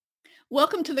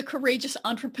Welcome to the Courageous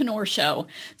Entrepreneur Show.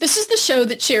 This is the show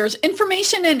that shares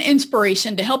information and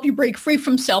inspiration to help you break free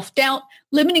from self-doubt,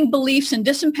 limiting beliefs and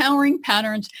disempowering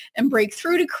patterns, and break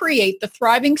through to create the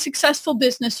thriving, successful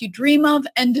business you dream of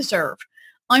and deserve.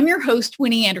 I'm your host,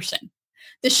 Winnie Anderson.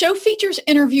 The show features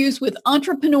interviews with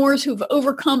entrepreneurs who've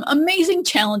overcome amazing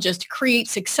challenges to create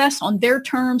success on their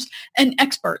terms and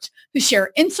experts who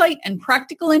share insight and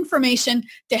practical information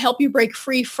to help you break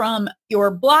free from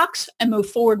your blocks and move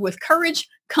forward with courage,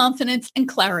 confidence, and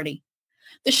clarity.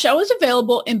 The show is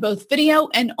available in both video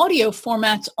and audio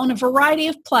formats on a variety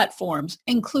of platforms,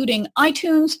 including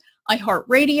iTunes,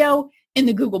 iHeartRadio, in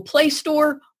the Google Play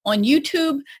Store, on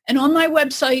YouTube, and on my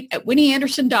website at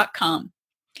winnieanderson.com.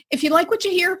 If you like what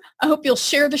you hear, I hope you'll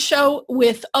share the show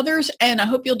with others, and I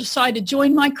hope you'll decide to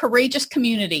join my courageous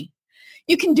community.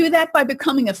 You can do that by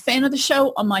becoming a fan of the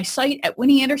show on my site at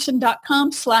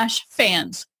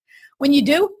winnieanderson.com/fans. When you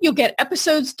do, you'll get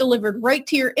episodes delivered right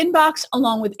to your inbox,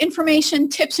 along with information,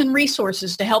 tips, and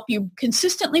resources to help you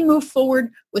consistently move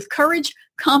forward with courage,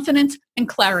 confidence, and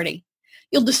clarity.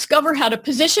 You'll discover how to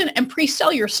position and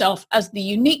pre-sell yourself as the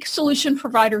unique solution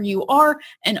provider you are,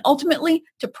 and ultimately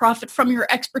to profit from your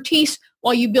expertise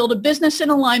while you build a business in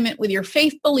alignment with your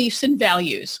faith, beliefs, and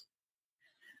values.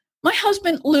 My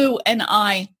husband, Lou, and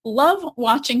I love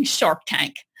watching Shark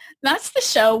Tank. That's the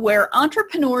show where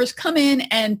entrepreneurs come in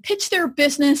and pitch their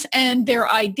business and their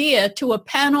idea to a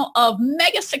panel of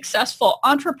mega successful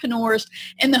entrepreneurs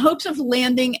in the hopes of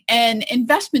landing an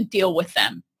investment deal with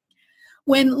them.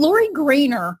 When Lori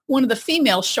Grainer, one of the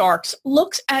female sharks,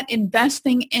 looks at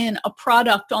investing in a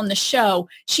product on the show,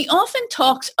 she often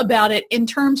talks about it in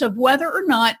terms of whether or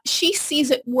not she sees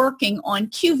it working on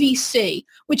QVC,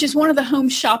 which is one of the home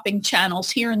shopping channels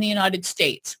here in the United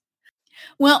States.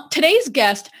 Well, today's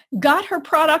guest got her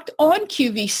product on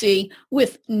QVC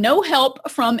with no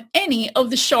help from any of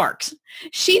the sharks.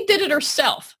 She did it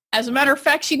herself. As a matter of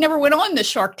fact, she never went on the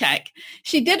Shark Tank.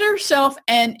 She did it herself,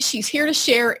 and she's here to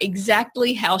share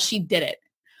exactly how she did it.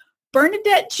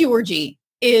 Bernadette Georgie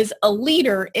is a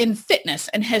leader in fitness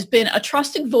and has been a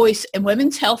trusted voice in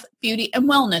women's health, beauty, and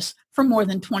wellness for more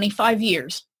than 25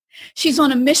 years. She's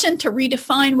on a mission to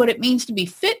redefine what it means to be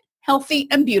fit, healthy,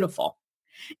 and beautiful.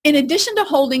 In addition to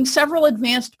holding several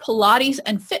advanced Pilates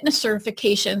and fitness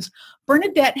certifications,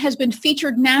 Bernadette has been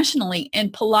featured nationally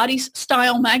in Pilates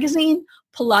Style Magazine,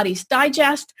 Pilates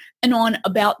Digest, and on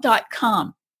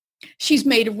About.com. She's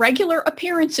made regular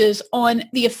appearances on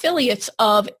the affiliates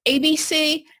of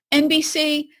ABC,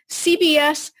 NBC,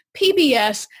 CBS,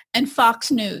 PBS, and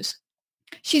Fox News.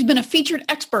 She's been a featured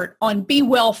expert on Be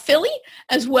Well Philly,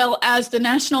 as well as the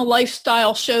national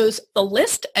lifestyle shows The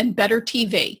List and Better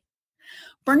TV.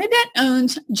 Bernadette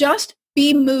owns Just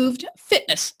Be Moved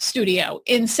Fitness Studio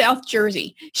in South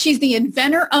Jersey. She's the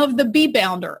inventor of the Bee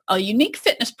Bounder, a unique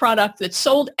fitness product that's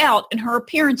sold out in her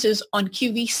appearances on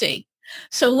QVC.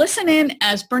 So listen in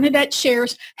as Bernadette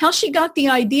shares how she got the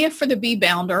idea for the Bee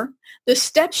Bounder, the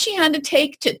steps she had to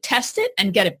take to test it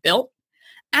and get it built,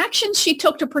 actions she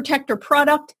took to protect her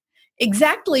product,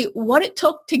 exactly what it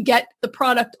took to get the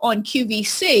product on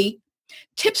QVC,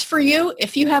 tips for you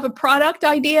if you have a product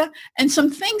idea, and some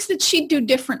things that she'd do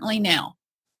differently now.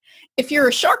 If you're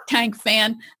a Shark Tank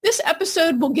fan, this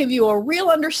episode will give you a real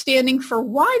understanding for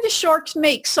why the sharks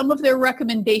make some of their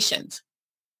recommendations.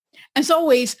 As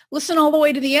always, listen all the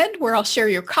way to the end where I'll share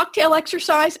your cocktail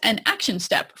exercise and action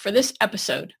step for this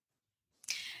episode.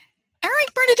 All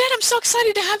right, Bernadette, I'm so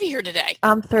excited to have you here today.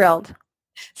 I'm thrilled.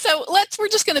 So we're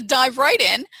just going to dive right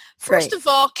in. First of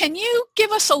all, can you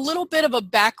give us a little bit of a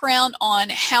background on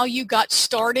how you got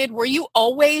started? Were you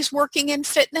always working in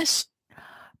fitness?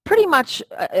 Pretty much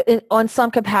on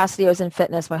some capacity, I was in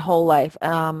fitness my whole life.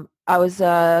 I was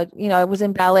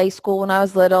in ballet school when I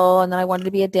was little, and then I wanted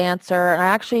to be a dancer. And I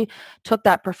actually took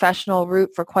that professional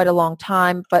route for quite a long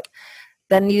time, but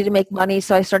then needed to make money,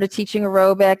 so I started teaching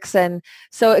aerobics, and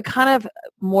so it kind of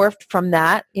morphed from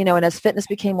that, and as fitness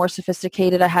became more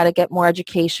sophisticated, I had to get more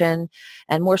education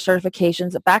and more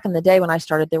certifications. Back in the day when I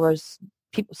started, there was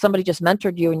somebody just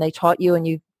mentored you, and they taught you, and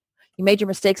you made your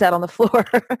mistakes out on the floor,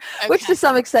 which to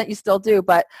some extent you still do,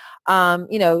 but I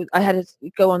had to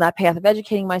go on that path of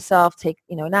educating myself, take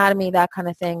anatomy, that kind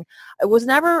of thing. It was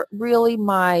never really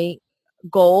my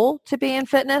goal to be in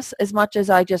fitness as much as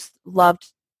I just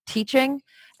loved teaching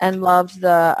and loved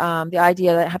the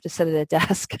idea that I have to sit at a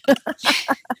desk.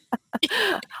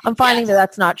 I'm finding that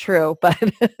that's not true, but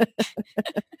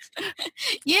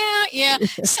yeah.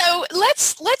 So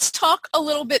let's talk a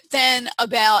little bit then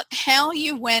about how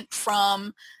you went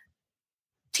from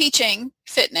teaching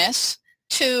fitness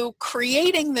to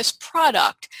creating this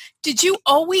product, did you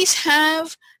always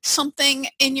have something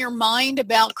in your mind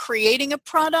about creating a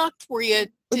product? Were you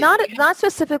not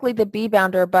specifically the bee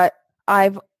bounder, but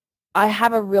I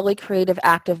have a really creative,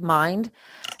 active mind,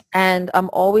 and I'm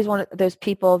always one of those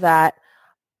people that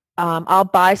I'll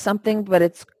buy something, but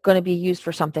it's going to be used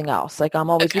for something else. Like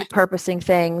I'm always repurposing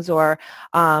things, or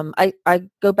I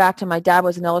go back to my dad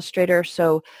was an illustrator.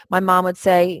 So my mom would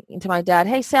say to my dad,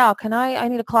 "Hey Sal, I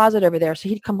need a closet over there." So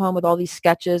he'd come home with all these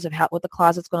sketches of what the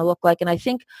closet's going to look like. And I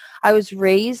think I was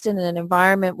raised in an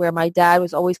environment where my dad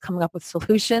was always coming up with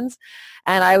solutions,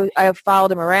 and I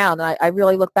followed him around. And I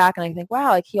really look back and I think, wow,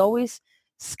 like he always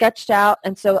sketched out.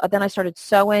 And so then I started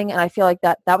sewing, and I feel like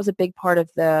that was a big part of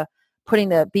the putting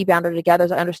the bee bounder together.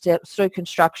 As I understood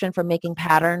construction from making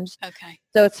patterns. Okay.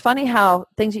 So it's funny how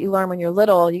things that you learn when you're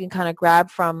little, you can kind of grab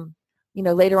from,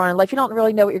 later on in life. You don't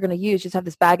really know what you're going to use. You just have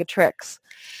this bag of tricks.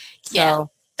 Yeah.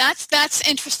 That's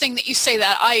interesting that you say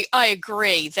that. I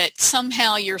agree that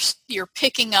somehow you're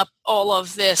picking up all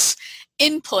of this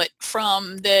input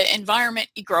from the environment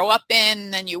you grow up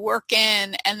in and you work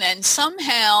in, and then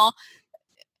somehow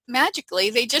magically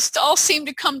they just all seem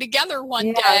to come together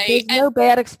one day. There's no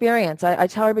bad experience. I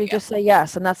tell everybody just say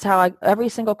yes, and that's how every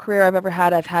single career I've ever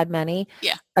had, I've had many.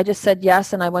 Yeah. I just said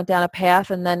yes, and I went down a path,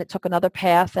 and then it took another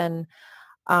path, and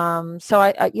so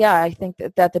I think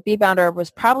that the bee bounder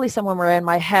was probably somewhere in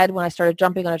my head when I started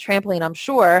jumping on a trampoline, I'm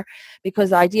sure, because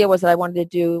the idea was that I wanted to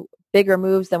do bigger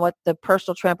moves than what the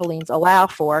personal trampolines allow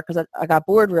for, because I got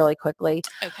bored really quickly.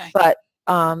 Okay. But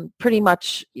pretty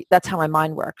much that's how my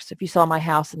mind works. If you saw my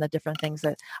house and the different things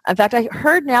in fact, I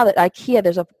heard now that IKEA,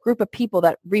 there's a group of people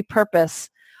that repurpose,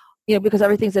 because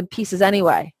everything's in pieces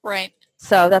anyway. Right.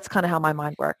 So that's kind of how my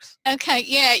mind works. Okay.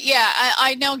 Yeah.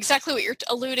 I know exactly what you're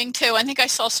alluding to. I think I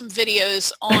saw some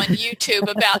videos on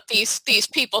YouTube about these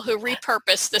people who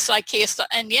repurpose this IKEA stuff.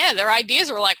 And their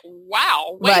ideas were like,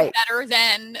 wow, way better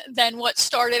than what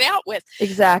started out with.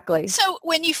 Exactly. So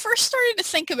when you first started to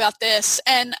think about this,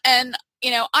 and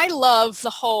I love the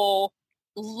whole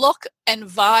look and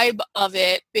vibe of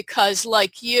it, because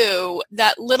like you,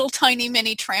 that little tiny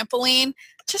mini trampoline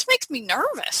just makes me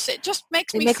nervous. It just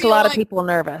makes me feel a lot of people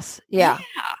nervous. Yeah.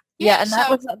 And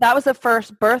that was the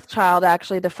first birth child,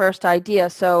 actually, the first idea.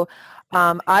 So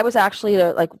I was actually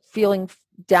feeling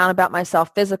down about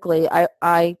myself physically.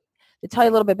 I to tell you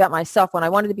a little bit about myself, when I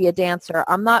wanted to be a dancer,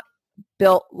 I'm not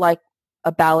built like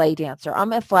a ballet dancer.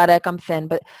 I'm athletic, I'm thin,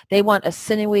 but they want a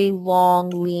sinewy, long,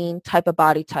 lean type of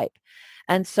body type.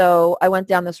 And so I went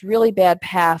down this really bad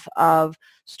path of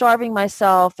starving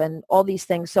myself and all these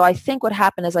things. So I think what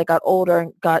happened as I got older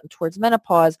and got towards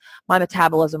menopause, my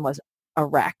metabolism was a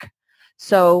wreck.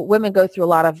 So women go through a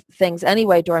lot of things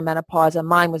anyway during menopause, and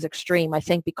mine was extreme, I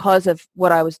think, because of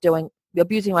what I was doing,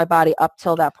 abusing my body up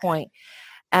till that point.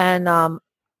 And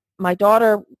my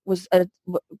daughter was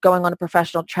going on a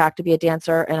professional track to be a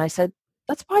dancer, and I said,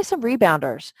 let's buy some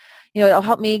rebounders. It'll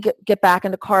help me get back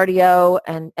into cardio,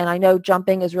 and I know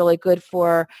jumping is really good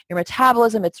for your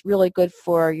metabolism. It's really good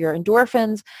for your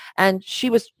endorphins. And she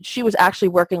was actually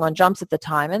working on jumps at the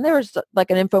time, and there was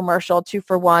like an infomercial, 2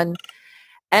 for 1.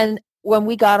 And when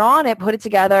we got on it, put it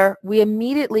together, we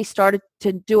immediately started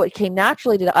to do it. Came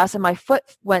naturally to us, and my foot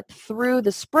went through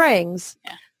the springs.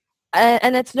 Yeah.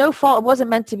 And it's no fault.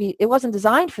 It wasn't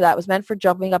designed for that. It was meant for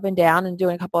jumping up and down and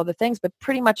doing a couple other things, but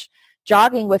pretty much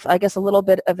jogging with, I guess, a little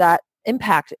bit of that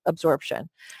impact absorption.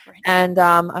 Right. And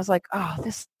I was like, oh,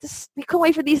 this we couldn't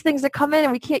wait for these things to come in,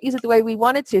 and we can't use it the way we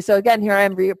wanted to. So again, here I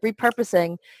am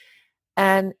repurposing,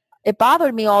 and it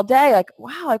bothered me all day. Like,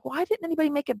 wow, like why didn't anybody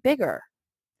make it bigger?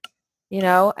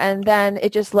 And then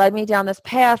it just led me down this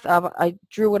path of, I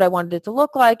drew what I wanted it to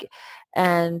look like,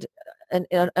 and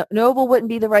an oval wouldn't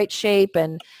be the right shape,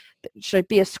 and should it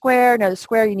be a square? No, the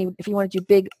square, you need, if you want to do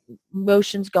big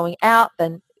motions going out,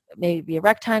 then maybe be a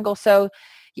rectangle. So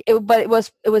but it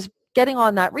was getting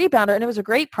on that rebounder, and it was a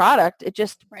great product. It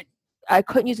just, I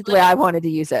couldn't use it the way I wanted to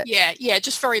use it. Yeah,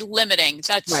 just very limiting.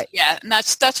 That's right. Yeah, and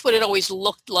that's what it always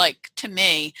looked like to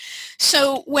me.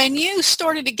 So when you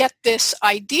started to get this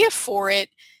idea for it,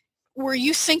 were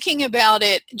you thinking about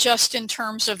it just in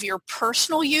terms of your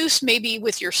personal use, maybe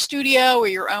with your studio or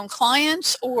your own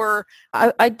clients, or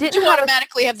I didn't did you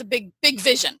automatically have the big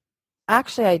vision?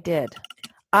 Actually, I did.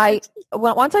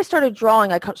 Once I started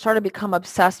drawing, I started to become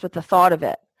obsessed with the thought of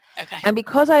it. Okay. And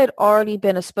because I had already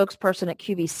been a spokesperson at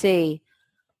QVC,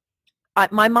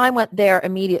 my mind went there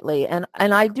immediately. And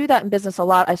I do that in business a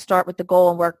lot. I start with the goal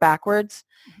and work backwards.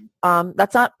 Mm-hmm.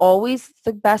 That's not always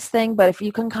the best thing, but if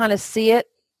you can kind of see it,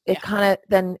 it kind of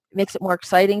then makes it more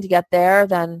exciting to get there.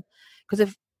 Then,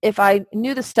 because if I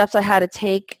knew the steps I had to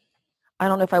take, I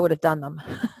don't know if I would have done them.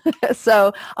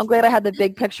 So I'm glad I had the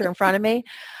big picture in front of me.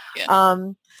 Yeah.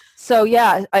 So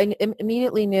yeah, I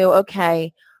immediately knew,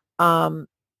 okay, the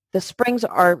springs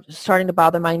are starting to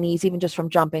bother my knees even just from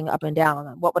jumping up and down on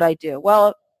them. What would I do?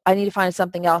 Well, I need to find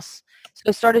something else. So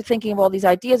I started thinking of all these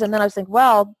ideas, and then I was thinking,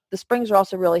 well, the springs are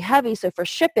also really heavy, so for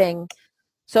shipping,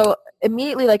 so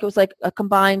immediately it was like a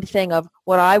combined thing of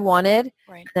what I wanted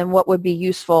Right. and then what would be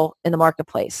useful in the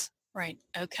marketplace. Right.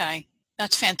 Okay.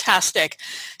 That's fantastic.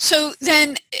 So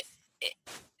then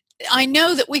I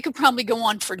know that we could probably go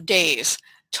on for days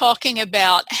talking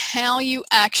about how you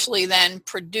actually then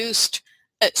produced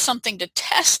something to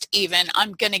test even,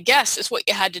 I'm going to guess is what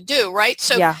you had to do, right?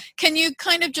 So yeah. Can you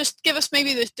kind of just give us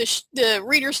maybe the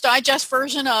Reader's Digest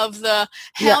version of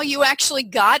how you actually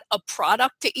got a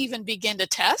product to even begin to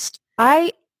test?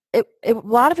 A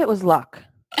lot of it was luck.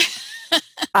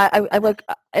 I like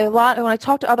a lot when I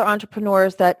talk to other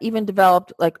entrepreneurs that even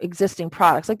developed like existing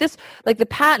products like this, like the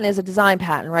patent is a design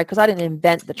patent, right? Because I didn't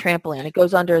invent the trampoline. It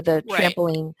goes under the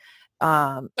trampoline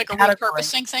like a category.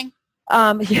 repurposing thing.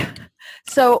 Yeah.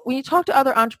 So when you talk to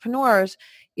other entrepreneurs,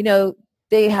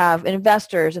 they have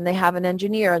investors and they have an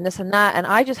engineer and this and that. And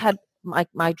I just had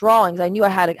my drawings. I knew I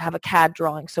had to have a CAD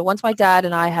drawing. So once my dad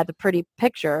and I had the pretty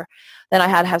picture, then I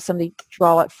had to have somebody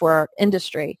draw it for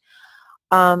industry.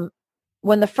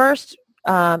 When the first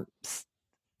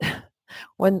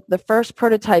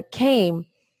prototype came,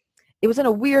 it was in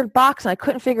a weird box and I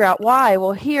couldn't figure out why.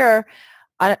 Well, here,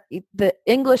 the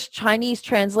English-Chinese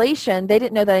translation, they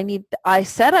didn't know that I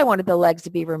said I wanted the legs to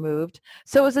be removed.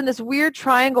 So it was in this weird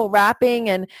triangle wrapping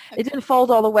and it didn't fold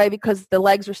all the way because the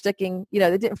legs were sticking,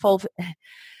 they didn't fold.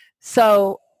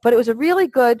 So, but it was a really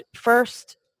good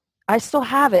first, I still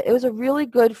have it. It was a really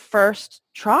good first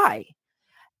try.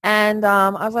 And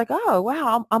I was like, oh,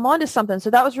 wow, I'm onto something.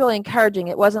 So that was really encouraging.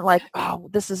 It wasn't like, oh,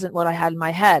 this isn't what I had in my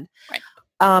head. Right.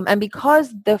 And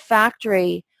because the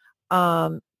factory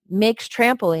makes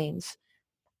trampolines,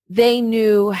 they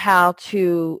knew how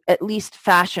to at least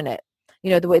fashion it,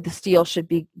 the way the steel should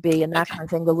be and that kind of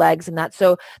thing, the legs and that.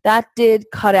 So that did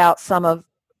cut out some of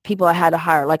people I had to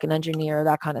hire, like an engineer,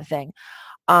 that kind of thing.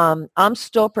 I'm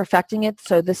still perfecting it.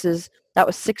 So that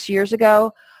was 6 years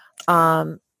ago.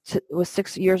 It was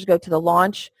 6 years ago to the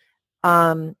launch.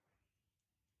 There's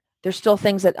still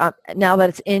things that now that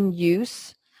it's in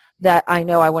use that I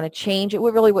know I want to change. It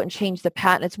really wouldn't change the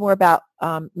patent. It's more about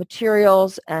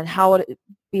materials and how it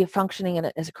be functioning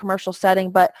as a commercial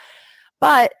setting. But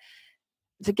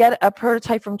to get a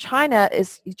prototype from China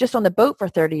is just on the boat for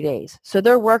 30 days. So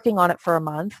they're working on it for a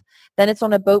month. Then it's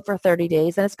on a boat for 30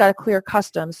 days. Then it's got to clear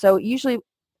customs. So usually it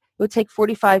would take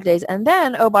 45 days. And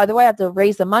then, oh, by the way, I have to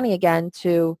raise the money again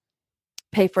to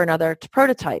pay for another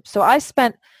prototype. So I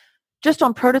spent, just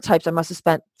on prototypes, I must have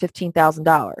spent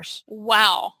 $15,000.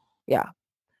 Wow. Yeah.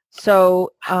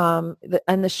 So,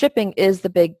 and the shipping is the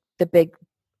big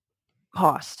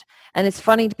cost. And it's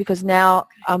funny because now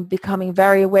I'm becoming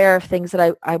very aware of things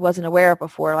that I wasn't aware of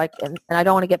before. Like, and I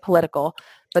don't want to get political,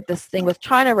 but this thing with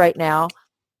China right now,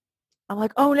 I'm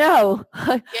like, oh no,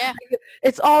 yeah,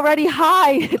 it's already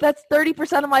high. That's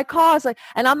 30% of my cost.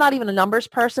 And I'm not even a numbers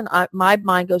person. My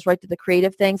mind goes right to the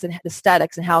creative things and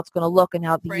aesthetics and how it's going to look and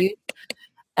how it's used.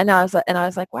 And I was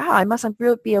like, wow, I mustn't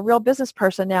be a real business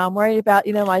person now. I'm worried about,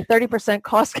 my 30%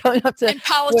 cost going up to and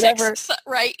politics, whatever.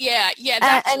 Right? Yeah.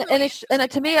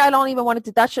 And to me, I don't even want it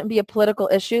to. That shouldn't be a political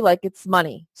issue. Like, it's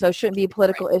money, so it shouldn't be a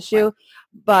political issue.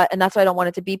 Right. And that's why I don't want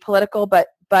it to be political. But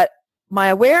my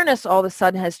awareness all of a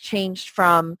sudden has changed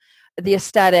from the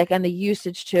aesthetic and the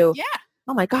usage to,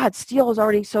 oh my God, steel is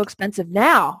already so expensive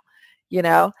now,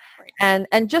 Right.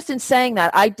 And just in saying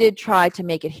that, I did try to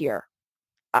make it here.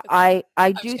 I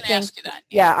do think,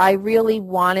 I really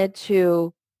wanted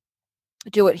to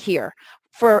do it here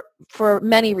for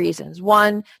many reasons.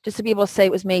 One, just to be able to say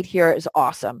it was made here is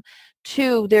awesome.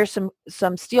 Two, there's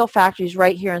some steel factories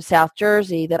right here in South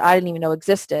Jersey that I didn't even know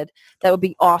existed. That would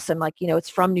be awesome. Like, it's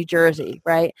from New Jersey,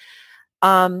 right?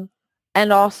 And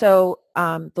also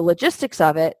the logistics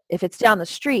of it, if it's down the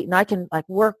street and I can like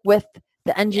work with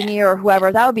the engineer or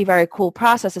whoever, that would be a very cool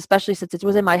process, especially since it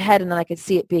was in my head and then I could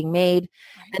see it being made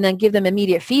and then give them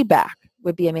immediate feedback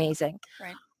would be amazing.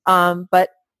 Right. But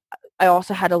I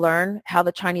also had to learn how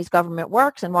the Chinese government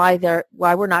works and why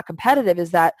we're not competitive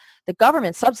is that the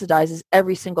government subsidizes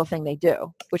every single thing they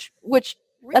do, which really?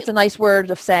 That's a nice word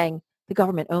of saying the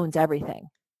government owns everything,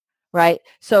 right?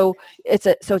 So it's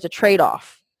a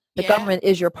trade-off. The government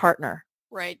is your partner.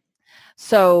 Right.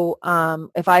 So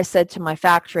if I said to my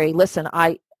factory, listen,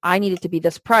 I need it to be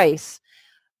this price,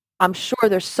 I'm sure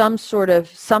there's some sort of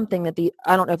something that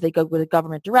I don't know if they go with the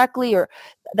government directly or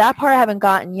that part I haven't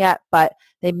gotten yet, but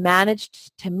they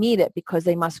managed to meet it because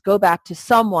they must go back to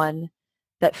someone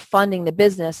that funding the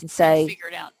business and say, figure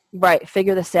it out. Right,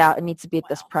 figure this out. It needs to be at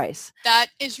this price. That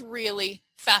is really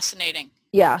fascinating.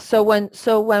 Yeah. So when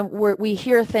we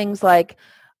hear things like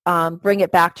bring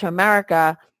it back to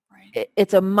America,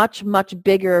 it's a much, much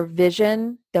bigger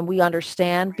vision than we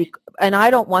understand. Right. And I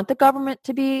don't want the government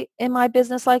to be in my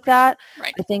business like that.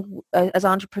 Right. I think as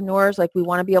entrepreneurs, like we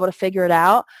want to be able to figure it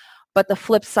out. But the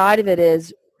flip side of it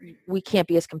is we can't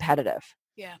be as competitive.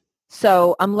 Yeah.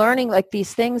 So I'm learning like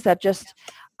these things that just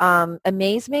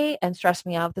amaze me and stress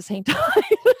me out at the same time.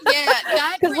 Yeah.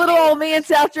 Because little old me in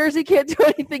South Jersey can't do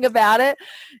anything about it,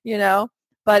 you know.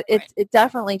 But it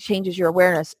definitely changes your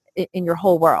awareness in your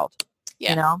whole world.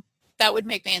 Yeah. You know? That would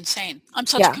make me insane. I'm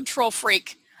such a control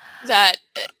freak that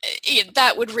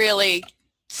that would really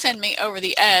send me over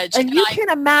the edge. And you can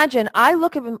imagine, I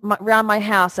look around my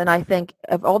house and I think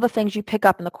of all the things you pick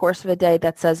up in the course of a day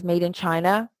that says made in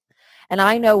China. And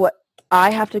I know what I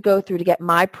have to go through to get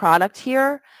my product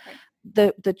here.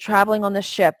 Right. The traveling on the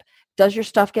ship. Does your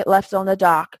stuff get left on the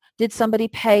dock? Did somebody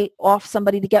pay off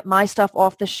somebody to get my stuff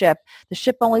off the ship? The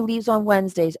ship only leaves on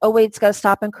Wednesdays. Oh, wait, it's got to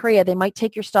stop in Korea. They might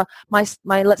take your stuff. My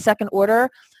second order,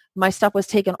 my stuff was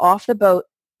taken off the boat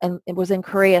and it was in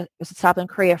Korea. It was stopped in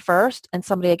Korea first. And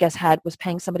somebody, I guess, was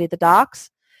paying somebody at the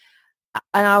docks.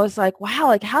 And I was like, wow,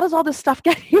 like how does all this stuff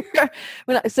get here?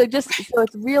 So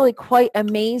it's really quite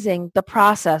amazing, the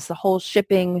process, the whole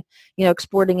shipping,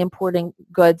 exporting, importing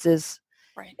goods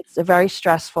it's a very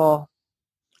stressful.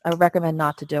 I would recommend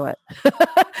not to do it.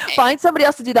 Find somebody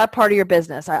else to do that part of your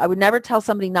business. I would never tell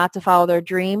somebody not to follow their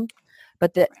dream,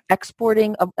 but the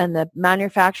exporting and the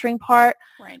manufacturing part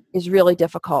is really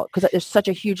difficult because there's such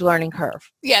a huge learning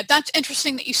curve. Yeah, that's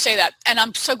interesting that you say that. And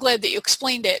I'm so glad that you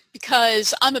explained it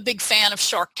because I'm a big fan of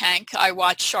Shark Tank. I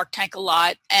watch Shark Tank a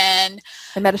lot. And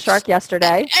I met a shark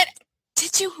yesterday. And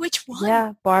did you? Which one?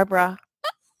 Yeah, Barbara.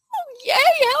 Oh, yay,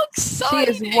 how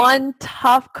exciting. She is one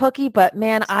tough cookie, but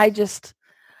man, I just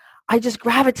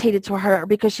gravitated to her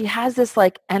because she has this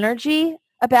like energy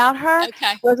about her. Okay.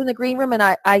 I was in the green room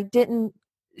and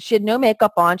she had no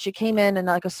makeup on. She came in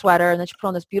like a sweater and then she put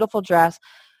on this beautiful dress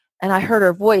and I heard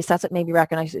her voice. That's what made me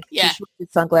recognize it. Yeah. She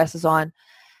had sunglasses on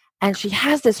and she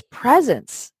has this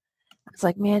presence. It's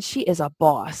like, man, she is a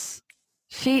boss.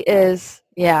 She is.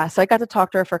 Yeah. So I got to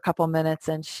talk to her for a couple of minutes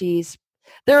and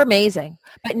they're amazing.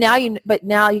 But now you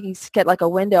can get like a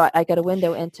window. I get a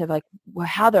window into like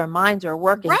how their minds are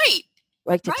working. Right.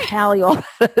 Like to tally all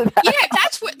that.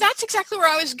 Yeah, that's exactly where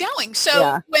I was going.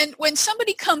 So when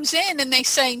somebody comes in and they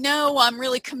say, no, I'm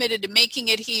really committed to making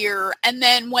it here. And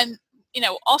then when,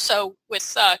 also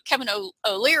with Kevin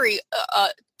O'Leary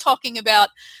talking about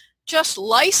just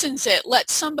license it, let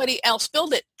somebody else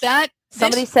build it.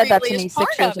 Somebody said that to me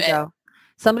 6 years ago.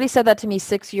 Somebody said that to me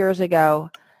 6 years ago.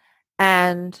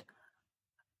 And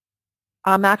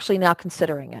I'm actually now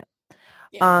considering it.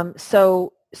 Yeah.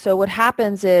 So what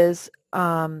happens is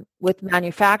with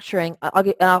manufacturing,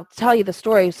 I'll tell you the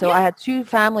story. So I had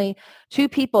two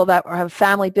people that have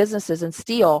family businesses in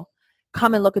steel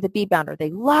come and look at the bead bounder.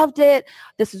 They loved it.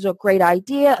 This is a great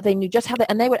idea. They knew just how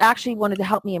and they would actually wanted to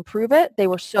help me improve it. They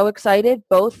were so excited.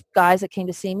 Both guys that came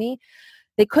to see me,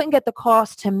 they couldn't get the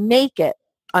cost to make it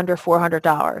under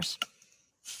 $400.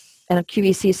 And a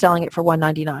QVC selling it for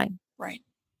 $199. Right.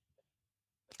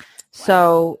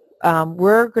 So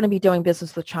we're going to be doing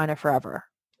business with China forever.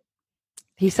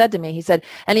 He said to me,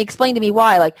 and he explained to me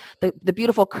why, like the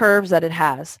beautiful curves that it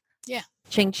has. Yeah.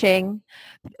 Ching, ching,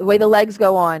 the way the legs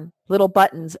go on, little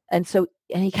buttons. And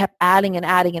he kept adding and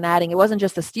adding and adding. It wasn't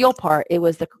just the steel part. It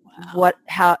was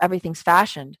how everything's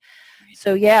fashioned.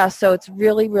 Right. So it's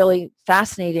really, really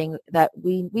fascinating that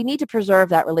we need to preserve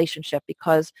that relationship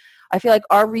because I feel like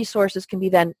our resources can be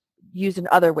then used in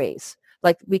other ways.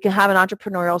 Like we can have an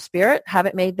entrepreneurial spirit, have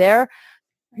it made there.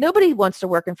 Nobody wants to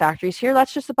work in factories here.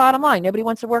 That's just the bottom line. Nobody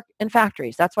wants to work in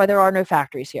factories. That's why there are no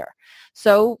factories here.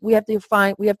 So we have to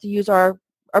use our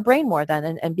brain more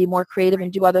then and be more creative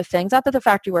and do other things. Not that the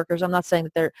factory workers, I'm not saying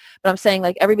that but I'm saying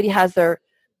like everybody has their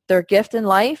gift in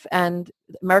life and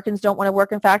Americans don't want to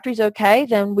work in factories. Okay,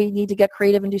 then we need to get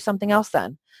creative and do something else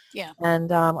then. Yeah. And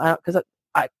because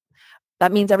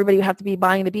that means everybody would have to be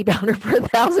buying the bee bounder for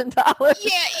 $1,000.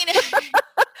 Yeah,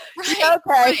 right. Okay.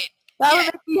 Right. That would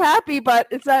make me happy, but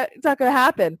it's not going to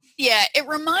happen. Yeah, it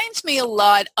reminds me a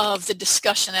lot of the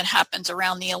discussion that happens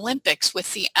around the Olympics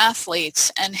with the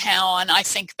athletes and how, and I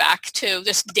think back to,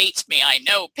 this dates me, I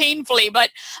know, painfully,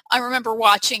 but I remember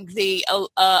watching the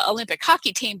Olympic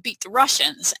hockey team beat the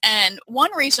Russians. And one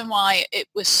reason why it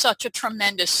was such a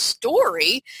tremendous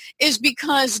story is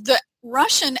because the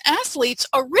Russian athletes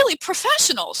are really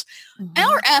professionals. Mm-hmm.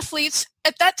 Our athletes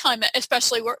at that time,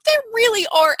 especially, they really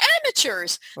are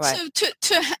amateurs. Right. So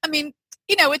I mean,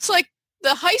 it's like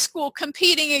the high school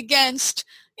competing against,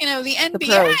 the NBA the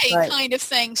pros, right. kind of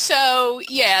thing. So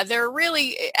yeah, they're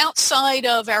really outside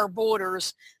of our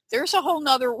borders. There's a whole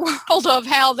nother world of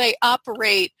how they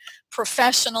operate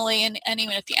professionally and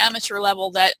even at the amateur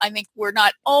level that I think we're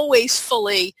not always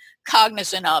fully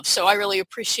cognizant of. So I really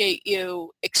appreciate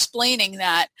you explaining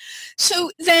that. So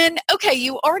then, okay,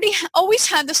 you already always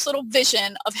had this little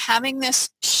vision of having this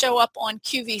show up on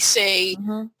QVC.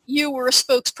 Mm-hmm. You were a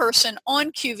spokesperson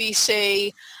on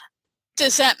QVC.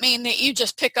 Does that mean that you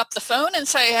just pick up the phone and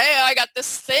say, hey, I got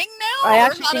this thing now? I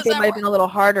actually think they might have been a little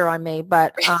harder on me,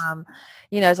 but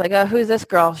it's like, oh, who's this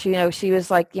girl? She, she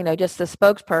was like, just the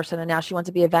spokesperson, and now she wants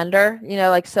to be a vendor,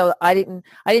 so I didn't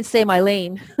stay in my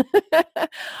lane.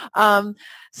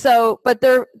 But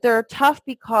they're tough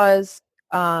because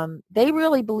they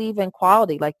really believe in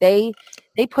quality. Like they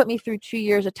put me through 2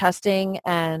 years of testing,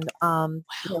 and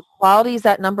quality is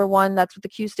that number one. That's what the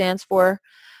Q stands for.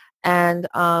 And,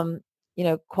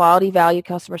 quality, value,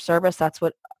 customer service, that's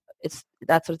what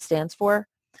it stands for.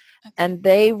 Okay. And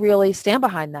they really stand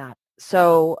behind that.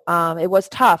 So it was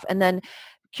tough. And then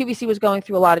QVC was going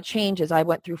through a lot of changes. I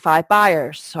went through 5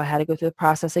 buyers, so I had to go through the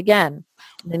process again.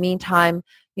 In the meantime,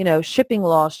 shipping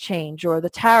laws change or the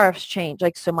tariffs change.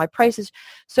 Like, so my prices,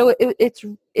 so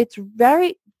it's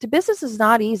very, the business is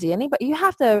not easy.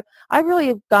 I really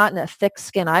have gotten a thick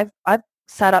skin. I've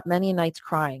sat up many nights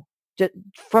crying just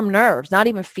from nerves, not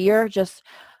even fear, just,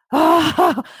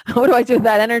 what do I do with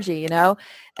that energy,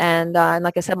 And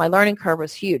like I said, my learning curve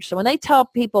was huge. So when they tell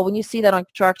people, when you see that on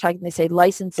Shark Tank and they say,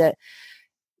 license it,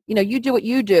 you do what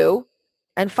you do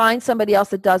and find somebody else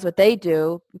that does what they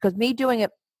do, because me doing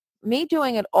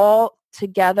it all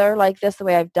together like this, the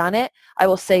way I've done it, I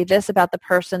will say this about the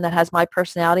person that has my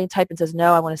personality and type and says,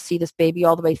 no, I want to see this baby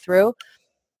all the way through.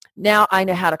 Now I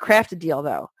know how to craft a deal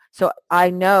though. So I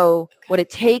know what it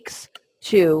takes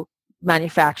to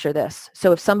manufacture this.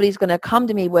 So if somebody's going to come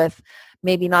to me with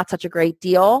maybe not such a great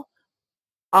deal,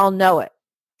 I'll know it.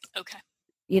 Okay.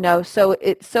 So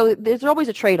there's always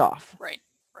a trade-off. Right.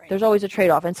 There's always a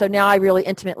trade-off. And so now I really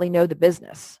intimately know the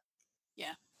business.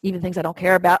 Yeah. Even things I don't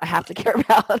care about, I have to care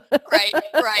about. Right.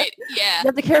 Yeah. You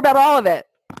have to care about all of it.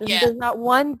 Yeah. There's not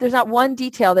one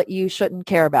detail that you shouldn't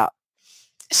care about.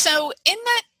 So in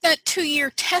that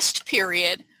 2-year test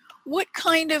period, what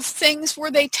kind of things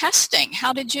were they testing?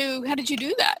 How did you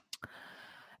do that?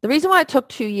 The reason why it took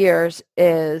 2 years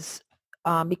is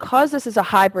because this is a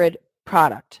hybrid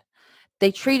product.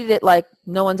 They treated it like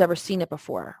no one's ever seen it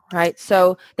before, right?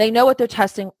 So they know what they're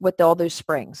testing with all those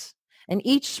springs. And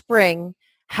each spring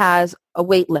has a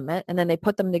weight limit, and then they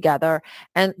put them together.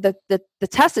 And the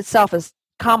test itself is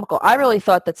comical. I really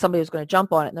thought that somebody was going to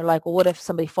jump on it, and they're like, well, what if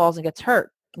somebody falls and gets hurt?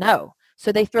 No.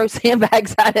 So they throw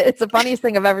sandbags at it. It's the funniest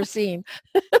thing I've ever seen.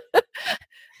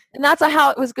 And that's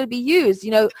how it was going to be used.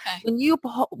 Okay.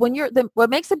 What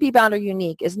makes the B-Bounder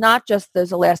unique is not just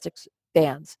those elastic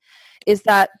bands, is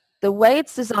that the way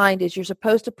it's designed is you're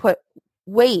supposed to put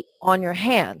weight on your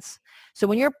hands. So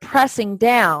when you're pressing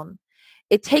down,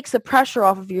 it takes the pressure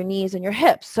off of your knees and your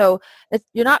hips. So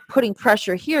you're not putting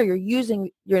pressure here. You're using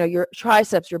your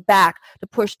triceps, your back to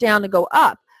push down to go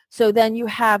up. So then you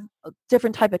have a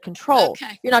different type of control.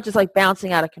 Okay. You're not just like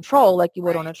bouncing out of control like you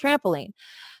would on a trampoline.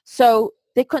 So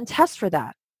they couldn't test for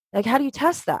that. Like, how do you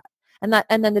test that? And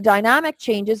then the dynamic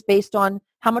changes based on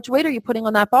how much weight are you putting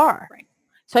on that bar. Right.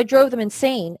 So I drove them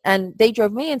insane, and they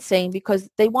drove me insane because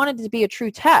they wanted it to be a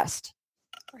true test,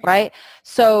 right?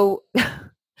 So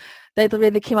they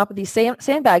came up with these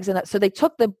sandbags, and so they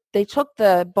took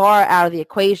the bar out of the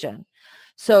equation.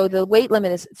 So the weight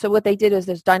limit is, so what they did is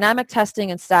there's dynamic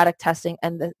testing and static testing,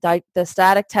 and the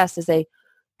static test is they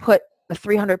put a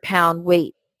 300-pound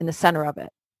weight in the center of it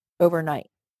overnight.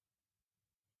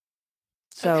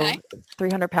 So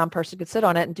 300-pound person could sit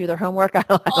on it and do their homework. I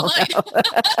don't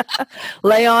know.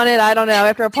 Lay on it. I don't know.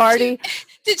 After a party.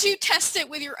 Did you test it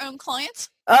with your own clients?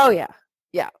 Oh, yeah.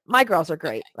 Yeah. My girls are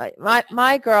great. Like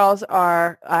my girls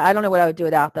are, I don't know what I would do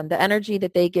without them. The energy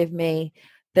that they give me,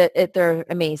 they're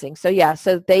amazing. So yeah,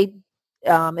 so they,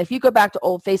 if you go back to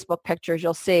old Facebook pictures,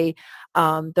 you'll see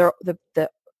the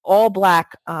all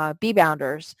black bee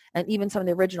bounders, and even some of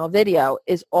the original video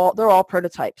they're all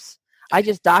prototypes. I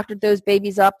just doctored those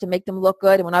babies up to make them look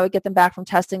good. And when I would get them back from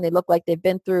testing, they look like they've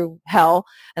been through hell.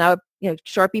 And I would,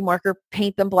 Sharpie marker,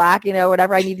 paint them black,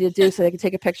 whatever I needed to do so they could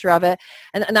take a picture of it.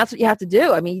 And that's what you have to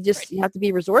do. I mean, you have to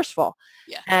be resourceful.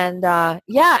 Yeah. And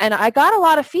and I got a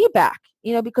lot of feedback,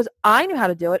 because I knew how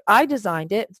to do it. I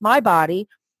designed it. It's my body.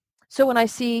 So when I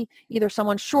see either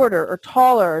someone shorter or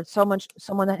taller, or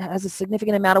someone that has a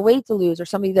significant amount of weight to lose, or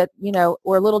somebody that,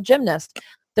 or a little gymnast,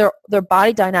 their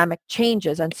body dynamic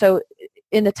changes. And so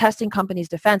in the testing company's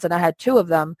defense, and I had 2 of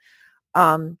them,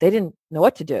 they didn't know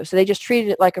what to do. So they just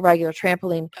treated it like a regular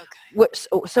trampoline. Okay.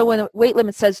 So when the weight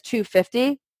limit says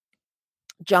 250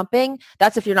 jumping,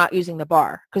 that's if you're not using the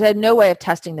bar, because I had no way of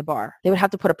testing the bar. They would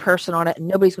have to put a person on it, and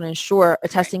nobody's going to insure a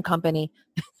testing company.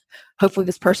 Hopefully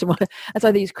this person would. That's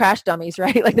why they use crash dummies,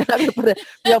 right? Like they're not going to put a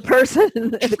real person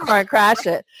in the car and crash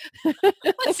it.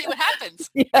 Let's see what happens.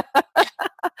 Yeah.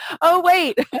 Oh,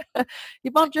 wait,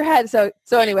 you bumped your head. So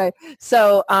anyway,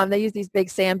 they use these big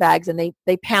sandbags, and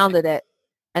they pounded it,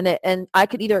 and I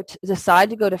could either decide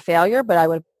to go to failure, but I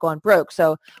would have gone broke.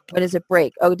 So when does it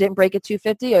break? Oh, it didn't break at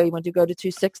 250. Oh, you want to go to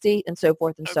 260, and so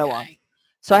forth and so on.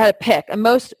 So I had to pick, and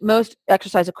most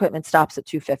exercise equipment stops at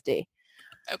 250.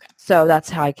 Okay. So that's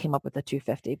how I came up with the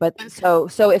 250. But so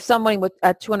if someone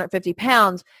at 250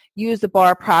 pounds used the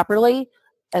bar properly,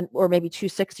 or maybe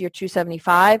 260 or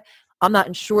 275, I'm not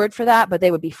insured for that, but they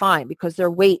would be fine because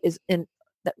their weight is in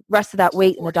the rest of that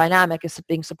weight and the dynamic is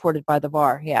being supported by the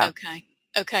bar. Yeah.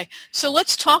 Okay. So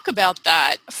let's talk about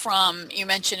that you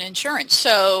mentioned insurance.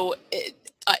 So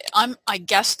I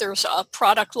guess there's a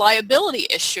product liability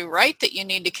issue, right, that you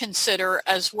need to consider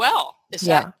as well. Is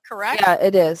that correct? Yeah,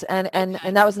 it is. And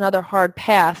that was another hard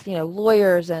path,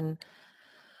 lawyers and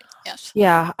yes.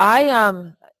 Yeah,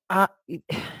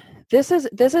 this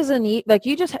is a neat, like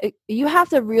you have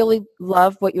to really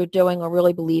love what you're doing or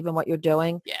really believe in what you're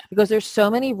doing. Yeah. Because there's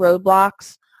so many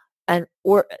roadblocks and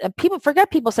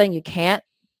people saying you can't.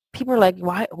 People are like,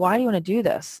 why do you want to do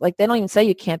this? Like they don't even say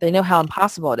you can't. They know how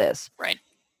impossible it is. Right.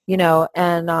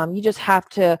 And you just have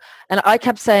to, and I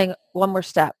kept saying one more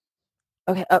step.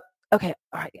 Okay. Okay.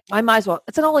 All right. I might as well.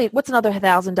 What's another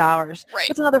 $1,000? Right.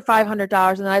 What's another $500?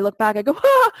 And then I look back, I go,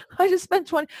 I just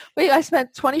spent I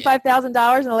spent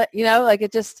 $25,000 and like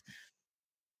it just,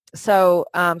 so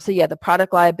the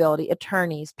product liability,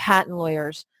 attorneys, patent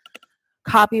lawyers,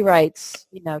 copyrights,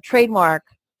 trademark.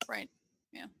 Right.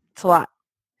 Yeah. It's a lot.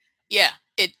 Yeah,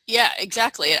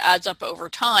 exactly. It adds up over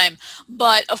time.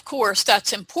 But of course,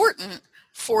 that's important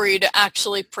for you to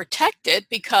actually protect it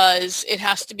because it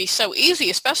has to be so easy,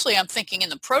 especially I'm thinking in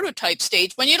the prototype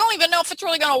stage when you don't even know if it's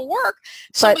really going to work.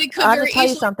 Somebody could I'm going to tell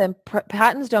you something.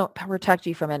 Patents don't protect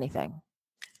you from anything.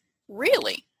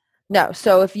 Really? No.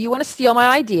 So if you want to steal my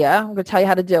idea, I'm going to tell you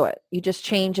how to do it. You just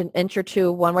change an inch or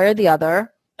two one way or the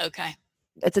other. Okay.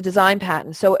 It's a design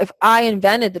patent. So if I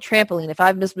invented the trampoline, if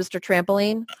I've Mr.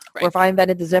 Trampoline, right. or if I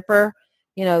invented the zipper,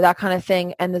 that kind of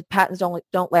thing, and the patents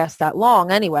don't last that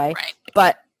long anyway, right.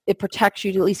 But it protects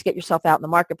you to at least get yourself out in the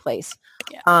marketplace.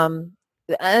 Yeah.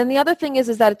 And the other thing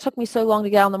is that it took me so long to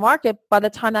get on the market. By the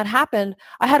time that happened,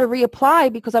 I had to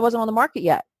reapply because I wasn't on the market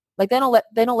yet. Like they don't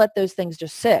let those things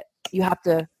just sit. You have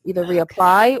to either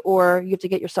reapply or you have to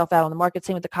get yourself out on the market.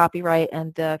 Same with the copyright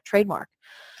and the trademark.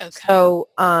 Okay. So,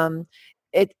 and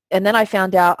then I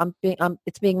found out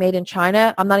it's being made in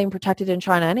China. I'm not even protected in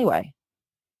China anyway.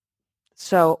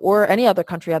 So, or any other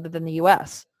country other than the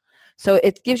U.S. So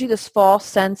it gives you this false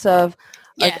sense of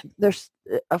like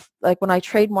like when I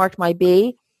trademarked my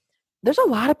bee, there's a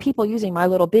lot of people using my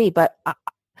little bee, but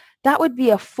that would be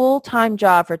a full-time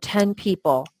job for 10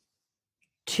 people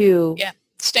to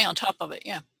stay on top of it.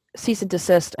 Yeah. Cease and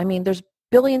desist. I mean, there's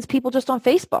billions of people just on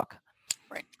Facebook.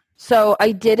 Right. So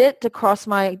I did it to cross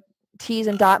my T's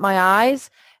and dot my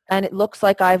I's, and it looks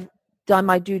like I've done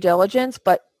my due diligence,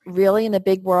 but really in the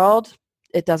big world,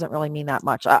 it doesn't really mean that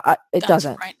much. It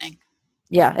doesn't. That's frightening.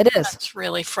 Yeah, it is. That's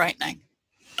really frightening.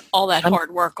 All that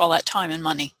hard work, all that time and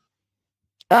money.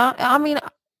 I mean,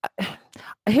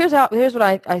 here's what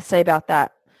I say about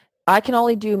that. I can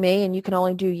only do me, and you can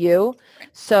only do you. Right.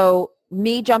 So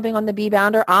me jumping on the bee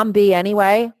bounder, I'm bee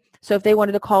anyway. So if they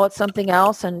wanted to call it something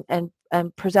else and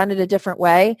present it a different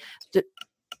way,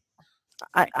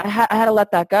 I had to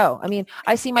let that go. I mean,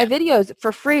 I see my videos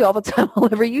for free all the time all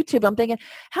over YouTube. I'm thinking,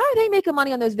 how are they making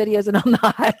money on those videos and I'm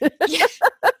not? Yes.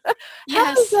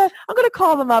 I'm going to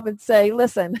call them up and say,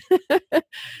 listen.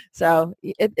 So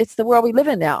it's the world we live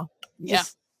in now. What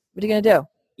are you going to do?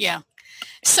 Yeah.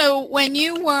 So when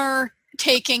you were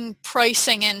taking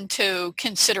pricing into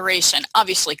consideration,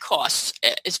 obviously cost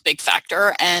is a big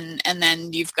factor, and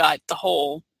then you've got the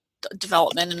whole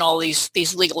development and all these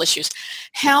legal issues.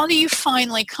 How do you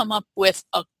finally come up with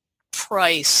a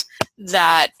price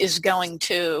that is going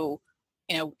to,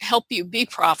 help you be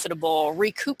profitable,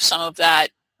 recoup some of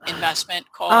that investment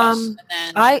costs? And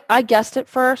then I guessed it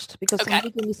first because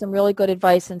somebody gave me some really good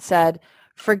advice and said,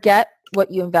 forget what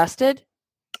you invested.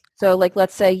 So like,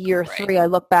 let's say year 3, I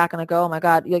look back and I go, oh my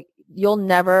God, you'll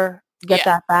never get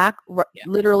that back.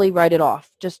 Literally write it off.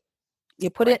 Just,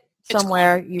 you put it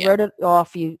somewhere, you wrote it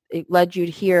off, it led you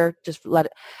to here, just let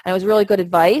it. And it was really good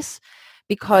advice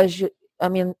because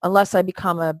unless I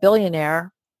become a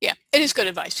billionaire. Yeah, it is good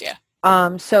advice. Yeah.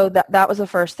 So that was the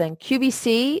first thing.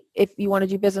 QVC, if you want to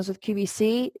do business with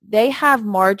QVC, they have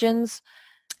margins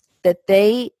that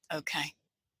they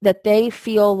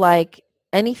feel like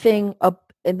anything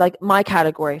in like my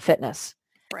category, fitness.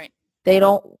 Right. They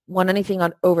don't want anything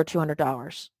on over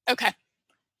 $200. Okay.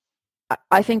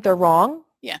 I think they're wrong.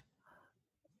 Yeah.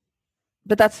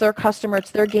 But that's their customer. It's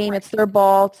their game. It's their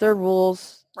ball. It's their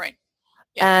rules. Right.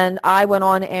 Yeah. And I went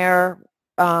on air.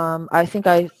 I think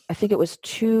it was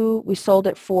we sold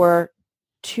it for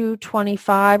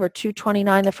 $225 or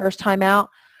 $229 the first time out.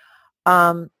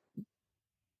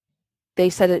 They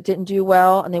said it didn't do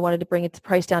well, and they wanted to bring the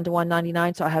price down to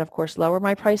 $199. So I had, of course, lower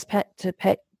my price to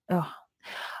pay.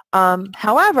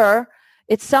 However,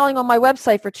 it's selling on my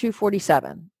website for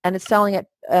 $247, and it's selling at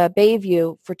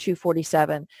Bayview for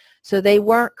 $247. So they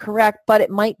weren't correct, but it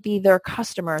might be their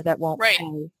customer that won't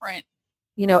pay. Right.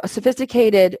 A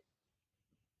sophisticated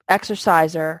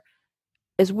exerciser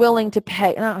is willing to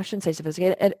pay. No, I shouldn't say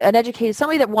sophisticated. An educated,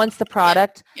 somebody that wants the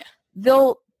product,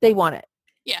 they want it.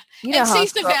 Yeah. And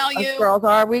sees the value. Girls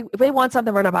are. If they want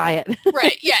something, we're going to buy it.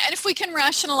 Right. Yeah. And if we can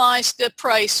rationalize the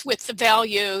price with the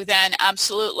value, then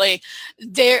absolutely.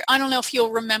 I don't know if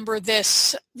you'll remember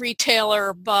this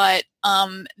retailer, but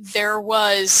there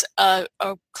was a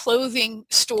clothing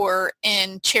store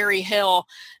in Cherry Hill.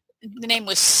 The name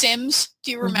was Sims.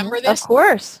 Do you remember this? Of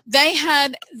course. They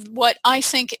had what I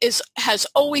think has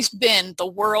always been the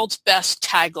world's best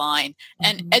tagline: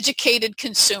 an educated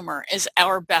consumer is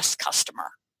our best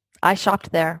customer. I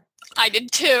shopped there. I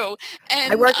did too.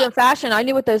 And I worked in fashion. I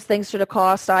knew what those things should have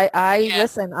cost.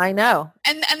 Listen, I know.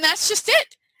 And that's just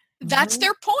it. That's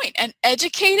their point. An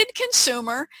educated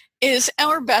consumer is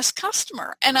our best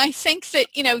customer. And I think that,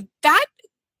 that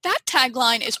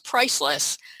tagline is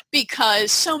priceless,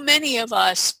 because so many of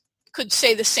us could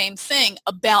say the same thing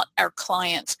about our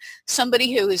clients.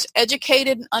 Somebody who is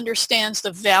educated and understands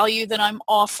the value that I'm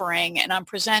offering and I'm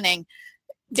presenting,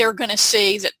 they're going to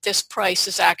see that this price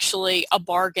is actually a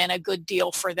bargain, a good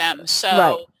deal for them.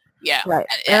 So, yeah. Right.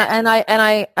 And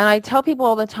I tell people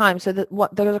all the time, so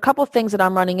there's a couple of things that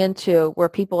I'm running into where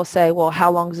people say, well, how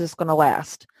long is this going to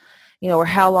last? Or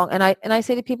how long? And I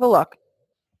say to people, look,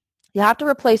 you have to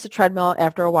replace the treadmill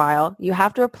after a while. You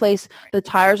have to replace the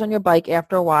tires on your bike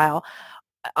after a while.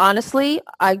 Honestly,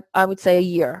 I would say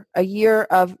a year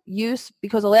of use,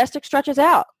 because elastic stretches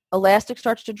out. Elastic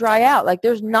starts to dry out. Like,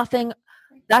 there's nothing,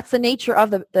 that's the nature of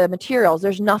the materials.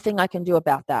 There's nothing I can do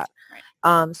about that.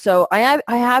 So I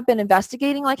have been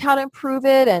investigating like how to improve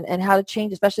it and how to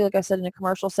change, especially like I said, in a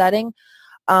commercial setting.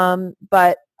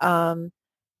 But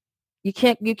you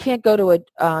can't go to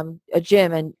a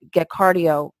gym and get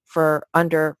cardio for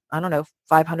under, I don't know,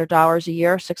 $500 a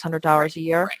year, $600 a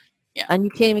year. Right. Yeah. And you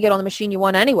can't even get on the machine you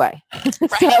want anyway.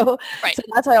 So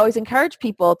that's why I always encourage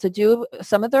people to do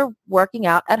some of their working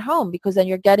out at home, because then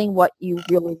you're getting what you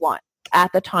really want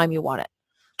at the time you want it.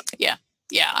 Yeah.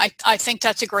 Yeah, I think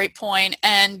that's a great point.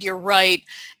 And you're right.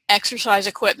 Exercise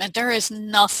equipment, there is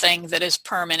nothing that is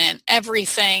permanent.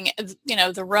 Everything,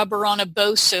 the rubber on a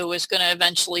Bosu is going to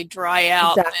eventually dry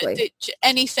out. Exactly.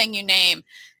 Anything you name,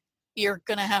 you're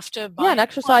going to have to buy. Yeah, an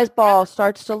exercise ball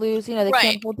starts to lose, they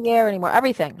can't hold the air anymore,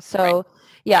 everything. So,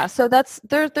 so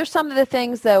there's some of the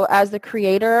things, though, as the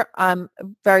creator, I'm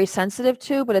very sensitive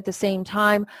to, but at the same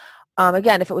time,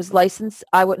 again, if it was licensed,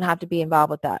 I wouldn't have to be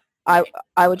involved with that. I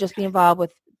would just be involved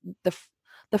with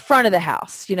the front of the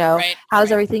house, how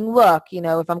does everything look,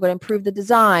 if I'm going to improve the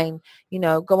design,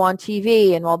 go on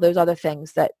TV and all those other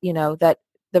things that, that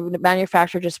the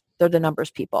manufacturer they're the numbers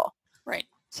people. Right.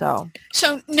 So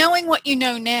knowing what you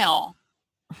know now,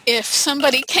 if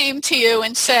somebody came to you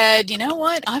and said, you know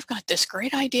what, I've got this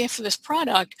great idea for this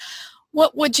product,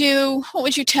 what would you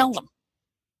tell them?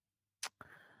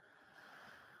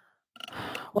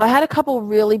 Well, I had a couple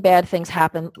really bad things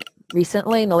happen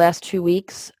recently in the last 2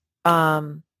 weeks. I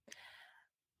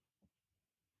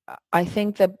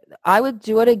think that I would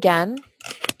do it again.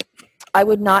 I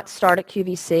would not start at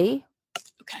QVC.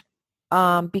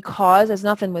 because there's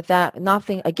nothing with that,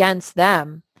 nothing against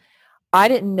them. I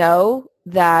didn't know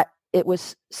that it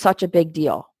was such a big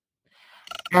deal.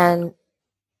 And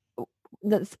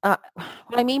what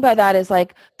I mean by that is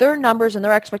like their numbers and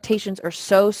their expectations are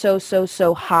so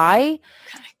high. Okay.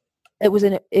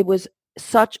 It was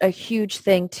such a huge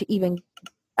thing to even,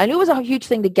 I knew it was a huge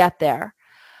thing to get there.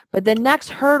 But the next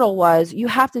hurdle was you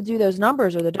have to do those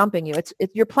numbers or they're dumping you.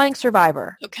 You're playing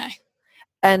Survivor. Okay.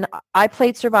 And I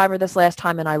played Survivor this last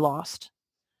time and I lost.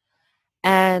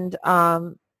 And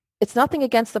it's nothing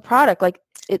against the product. Like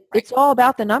it's all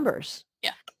about the numbers.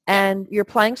 Yeah. And you're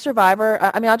playing Survivor.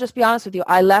 I mean, I'll just be honest with you.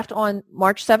 I left on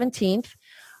March 17th.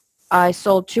 I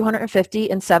sold 250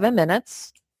 in 7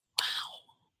 minutes. Wow.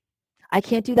 I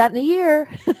can't do that in a year.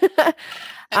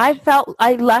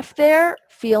 I left there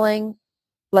feeling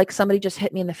like somebody just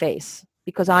hit me in the face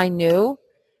because I knew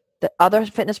that other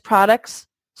fitness products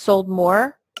sold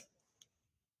more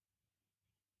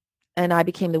and I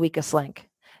became the weakest link.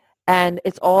 And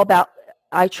it's all about,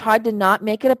 I tried to not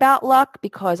make it about luck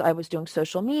because I was doing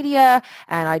social media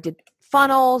and I did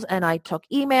funnels and I took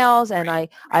emails and I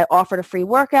offered a free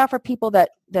workout for people that,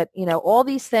 all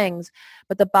these things.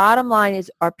 But the bottom line is,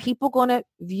 are people going to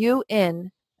view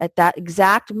in at that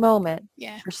exact moment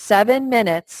for 7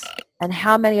 minutes, and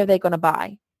how many are they going to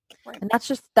buy? Right. And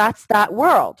that's that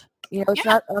world. It's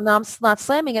not, I'm not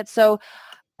slamming it. So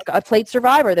I played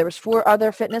Survivor. There was 4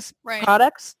 other fitness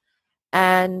products,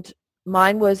 and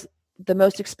mine was the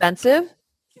most expensive.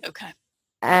 Okay.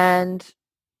 And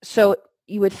so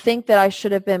you would think that I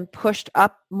should have been pushed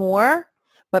up more,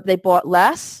 but they bought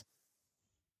less,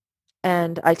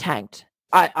 and I tanked.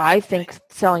 I think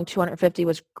selling 250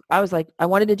 was, I was like, I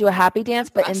wanted to do a happy dance,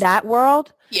 but in that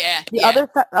world, the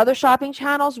other shopping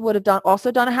channels would have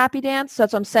also done a happy dance. So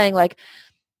that's what I'm saying. Like,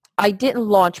 I didn't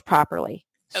launch properly.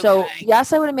 Okay. So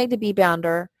yes, I would have made the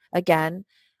B-Bounder again.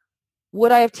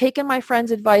 Would I have taken my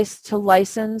friend's advice to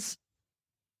license?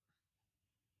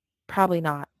 Probably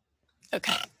not.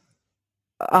 Okay.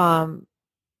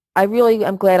 I really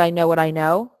am glad I know what I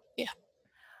know. Yeah.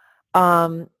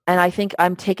 And I think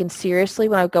I'm taken seriously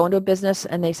when I go into a business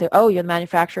and they say, "Oh, you're the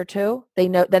manufacturer too." They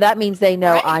know that means they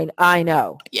know I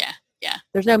know. Yeah. Yeah.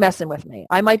 There's no messing with me.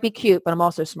 I might be cute, but I'm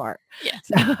also smart. Yeah.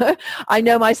 So I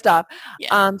know my stuff.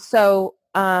 Yeah.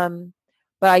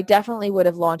 But I definitely would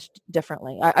have launched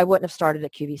differently. I wouldn't have started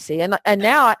at QVC. And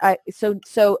now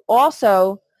so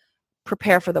also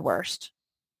prepare for the worst,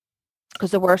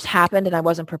 because the worst happened and I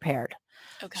wasn't prepared.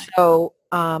 Okay. So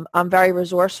I'm very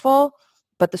resourceful,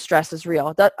 but the stress is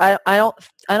real. I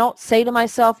don't say to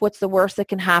myself, what's the worst that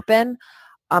can happen?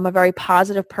 I'm a very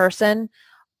positive person,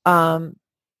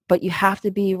 but you have to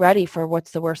be ready for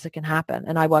what's the worst that can happen,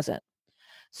 and I wasn't.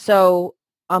 So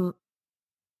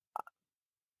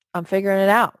I'm figuring it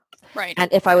out. Right.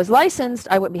 And if I was licensed,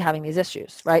 I wouldn't be having these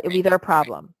issues, right? It would be their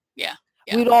problem. Yeah.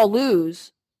 We'd all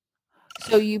lose.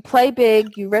 So you play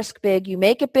big, you risk big, you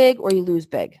make it big, or you lose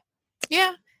big.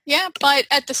 Yeah. Yeah. But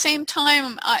at the same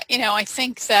time, I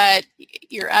think that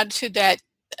your attitude that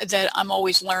I'm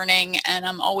always learning and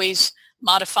I'm always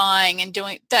modifying and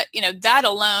doing that, that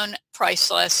alone,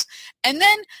 priceless. And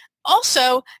then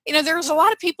also, there's a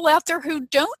lot of people out there who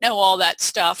don't know all that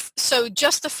stuff. So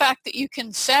just the fact that you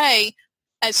can say,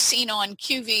 as seen on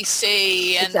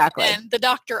QVC and the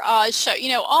Dr. Oz show,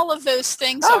 all of those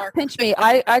things are. Pinch me.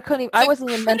 I couldn't even, I wasn't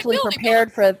even mentally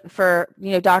prepared for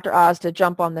Dr. Oz to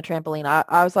jump on the trampoline.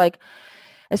 I was like,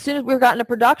 as soon as we got into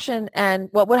production, and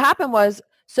what happened was,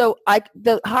 so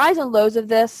the highs and lows of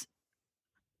this,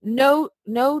 no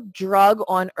drug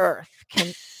on earth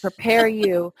can prepare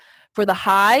you for the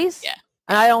highs. Yeah.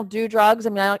 And I don't do drugs. I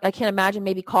mean, I can't imagine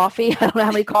maybe coffee. I don't know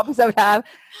how many coffees I would have.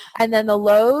 And then the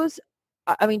lows,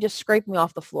 I mean, just scrape me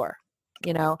off the floor,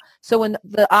 So when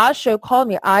the Oz show called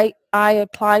me, I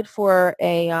applied for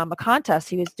a contest.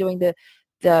 He was doing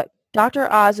the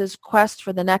Dr. Oz's quest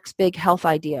for the next big health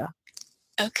idea.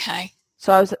 Okay.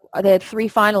 So they had 3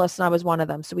 finalists and I was one of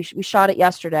them. So we shot it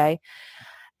yesterday.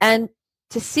 And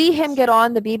to see him get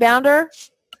on the B-Bounder,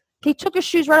 he took his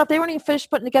shoes right off. They weren't even finished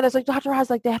putting together. It's like, Dr. Oz,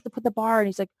 like, they have to put the bar. And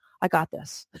he's like, I got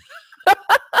this.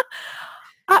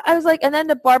 I was like, and then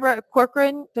the Barbara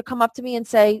Corcoran to come up to me and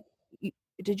say,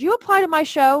 did you apply to my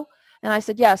show? And I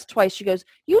said, yes, twice. She goes,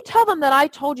 you tell them that I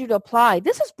told you to apply.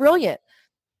 This is brilliant.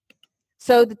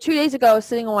 So 2 days ago, I was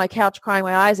sitting on my couch crying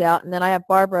my eyes out. And then I have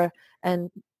Barbara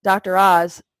and Dr.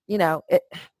 Oz, Yeah,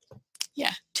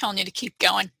 telling you to keep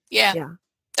going. Yeah.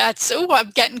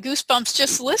 I'm getting goosebumps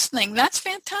just listening. That's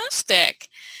fantastic.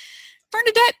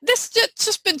 Bernadette, this has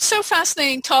just been so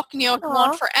fascinating talking to you. I could go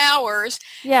on for hours.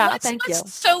 Yeah, thank you.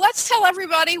 So let's tell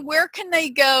everybody, where can they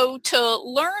go to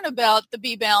learn about the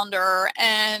Bee Bounder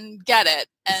and get it?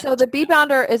 So the Bee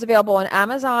Bounder is available on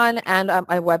Amazon and on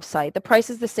my website. The price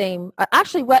is the same.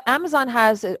 Actually, what Amazon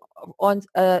has it on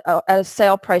a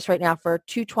sale price right now for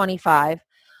 $225.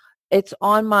 It's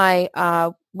on my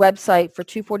website for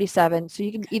 $247. So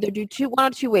you can either do one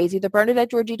of two ways, either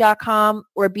BernadetteGeorgie.com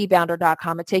or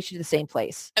BeeBounder.com. It takes you to the same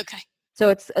place. Okay. So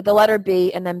it's the letter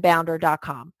B and then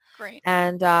Bounder.com. Great.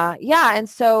 And and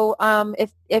so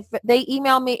if they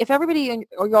email me, if everybody in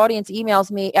or your audience emails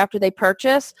me after they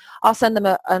purchase, I'll send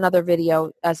them another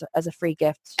video as a free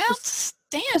gift.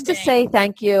 Outstanding. Just to say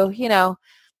thank you.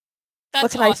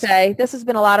 That's what can awesome. I say? This has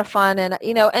been a lot of fun. And,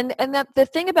 and the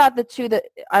thing about the two that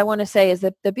I want to say is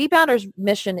that the Bee Bounder's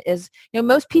mission is,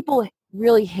 most people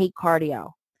really hate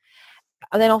cardio.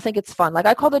 They don't think it's fun. Like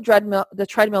I call the treadmill the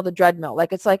dreadmill.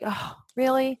 Like it's like, oh,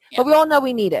 really? Yeah. But we all know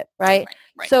we need it, right?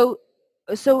 Right. So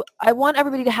I want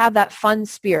everybody to have that fun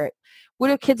spirit. What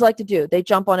do kids like to do? They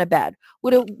jump on a bed.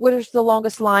 What is the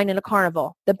longest line in a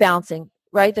carnival? The bouncing.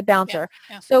 Right? The bouncer.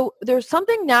 Yeah. So there's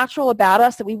something natural about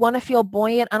us that we want to feel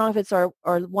buoyant. I don't know if it's our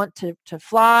want to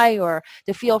fly or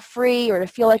to feel free or to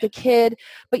feel like a kid,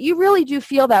 but you really do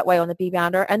feel that way on the Bee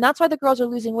Bounder. And that's why the girls are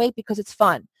losing weight, because it's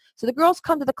fun. So the girls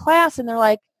come to the class and they're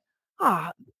like,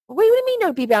 what do you mean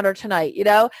no Bee Bounder tonight?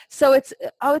 So it's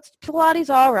Pilates.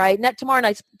 All right. Tomorrow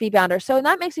night's Bee Bounder. So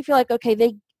that makes me feel like, okay,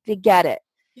 they get it.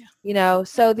 Yeah.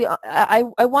 So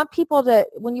I want people to,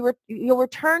 when you'll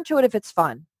return to it if it's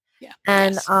fun. Yeah.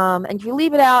 And and if you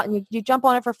leave it out and you jump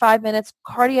on it for 5 minutes,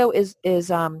 cardio is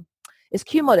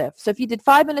cumulative. So if you did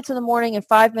 5 minutes in the morning and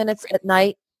 5 minutes at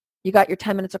night, you got your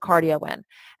 10 minutes of cardio in.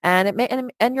 And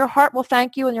and your heart will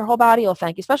thank you and your whole body will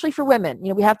thank you, especially for women.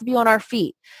 We have to be on our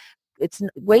feet. It's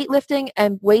weightlifting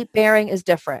and weight bearing is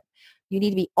different. You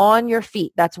need to be on your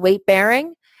feet. That's weight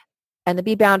bearing. And the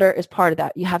Bee Bounder is part of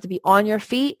that. You have to be on your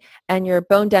feet, and your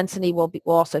bone density will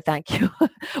also thank you.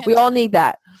 We all need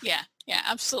that. Yeah,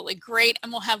 absolutely. Great.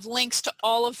 And we'll have links to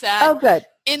all of that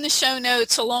in the show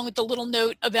notes, along with the little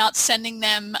note about sending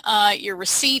them your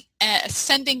receipt,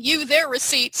 sending you their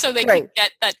receipt so they can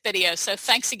get that video. So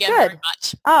thanks again very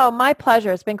much. Oh, my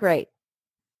pleasure. It's been great.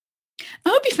 I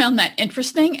hope you found that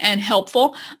interesting and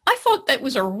helpful. I thought that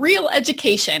was a real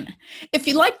education. If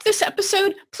you liked this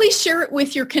episode, please share it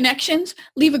with your connections,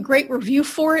 leave a great review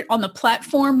for it on the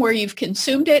platform where you've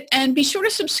consumed it, and be sure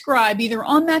to subscribe either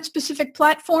on that specific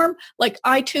platform like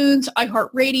iTunes,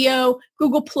 iHeartRadio,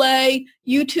 Google Play,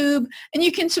 YouTube, and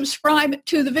you can subscribe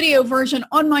to the video version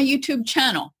on my YouTube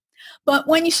channel. But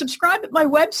when you subscribe at my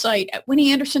website at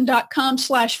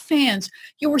winnieanderson.com/fans,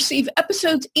 you'll receive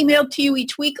episodes emailed to you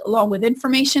each week along with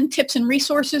information, tips, and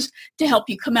resources to help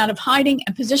you come out of hiding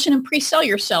and position and pre-sell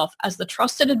yourself as the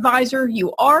trusted advisor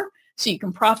you are so you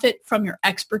can profit from your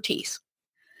expertise.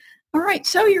 All right,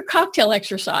 so your cocktail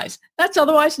exercise. That's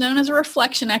otherwise known as a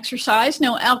reflection exercise.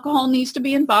 No alcohol needs to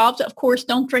be involved. Of course,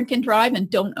 don't drink and drive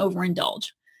and don't overindulge.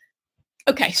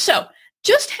 Okay, so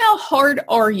just how hard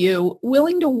are you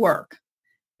willing to work,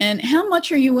 and how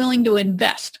much are you willing to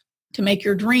invest to make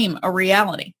your dream a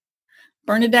reality?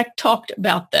 Bernadette talked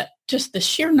about just the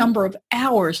sheer number of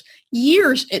hours,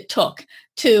 years it took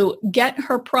to get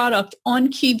her product on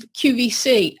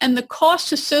QVC and the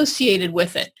costs associated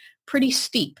with it, pretty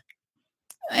steep.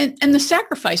 And the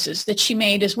sacrifices that she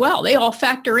made as well, they all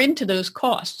factor into those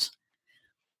costs.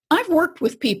 I've worked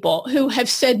with people who have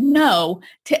said no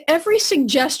to every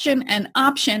suggestion and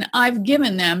option I've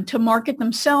given them to market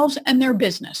themselves and their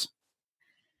business.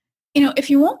 If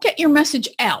you won't get your message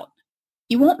out,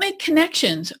 you won't make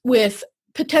connections with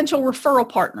potential referral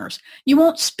partners, you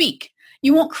won't speak,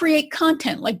 you won't create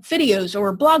content like videos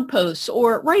or blog posts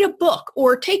or write a book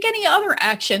or take any other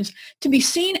actions to be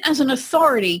seen as an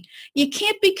authority, you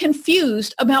can't be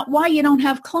confused about why you don't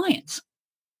have clients.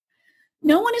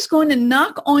 No one is going to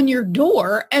knock on your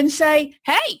door and say,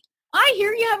 hey, I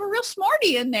hear you have a real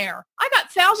smarty in there. I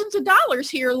got thousands of dollars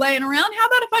here laying around. How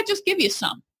about if I just give you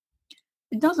some?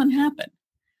 It doesn't happen.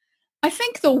 I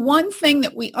think the one thing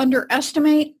that we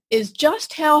underestimate is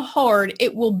just how hard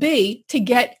it will be to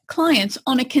get clients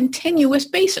on a continuous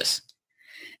basis.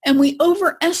 And we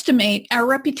overestimate our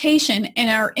reputation in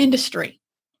our industry.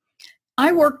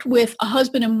 I worked with a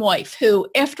husband and wife who,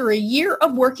 after a year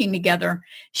of working together,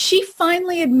 she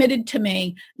finally admitted to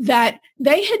me that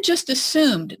they had just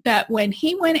assumed that when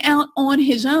he went out on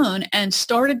his own and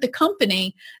started the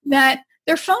company, that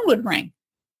their phone would ring.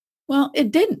 Well,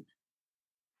 it didn't.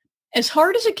 As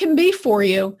hard as it can be for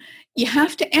you, you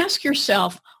have to ask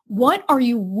yourself, what are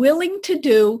you willing to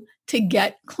do to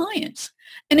get clients.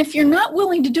 And if you're not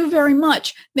willing to do very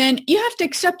much, then you have to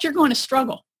accept you're going to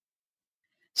struggle.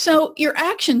 So your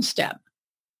action step,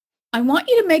 I want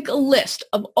you to make a list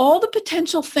of all the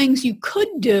potential things you could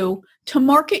do to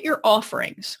market your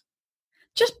offerings.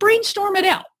 Just brainstorm it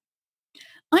out.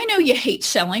 I know you hate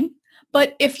selling,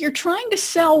 but if you're trying to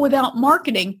sell without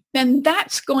marketing, then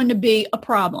that's going to be a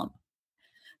problem.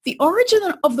 The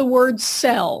origin of the word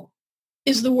sell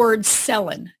is the word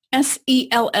sellan,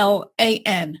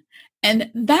 S-E-L-L-A-N,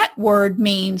 and that word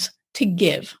means to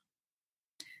give.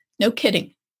 No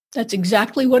kidding. That's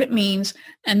exactly what it means,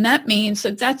 and that means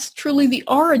that that's truly the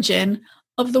origin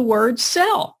of the word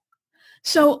sell.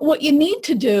 So what you need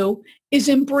to do is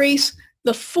embrace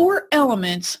the 4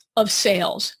 elements of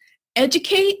sales: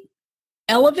 educate,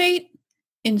 elevate,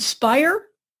 inspire,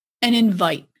 and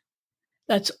invite.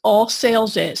 That's all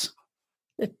sales is.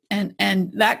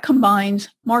 And that combines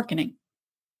marketing.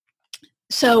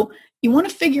 So you want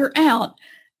to figure out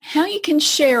how you can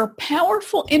share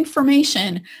powerful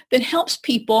information that helps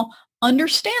people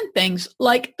understand things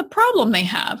like the problem they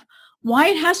have, why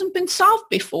it hasn't been solved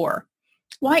before,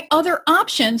 why other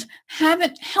options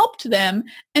haven't helped them,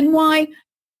 and why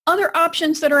other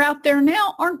options that are out there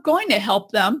now aren't going to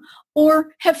help them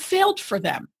or have failed for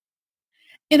them.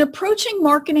 In approaching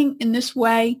marketing in this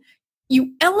way,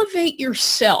 you elevate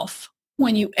yourself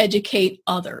when you educate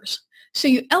others. So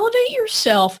you elevate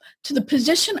yourself to the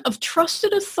position of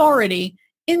trusted authority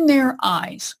in their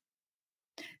eyes.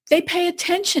 They pay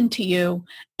attention to you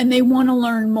and they want to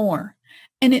learn more.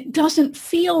 And it doesn't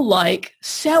feel like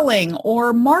selling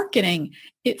or marketing.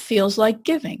 It feels like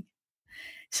giving.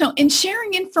 So in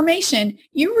sharing information,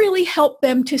 you really help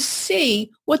them to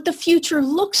see what the future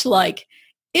looks like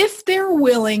if they're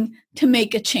willing to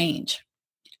make a change.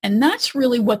 And that's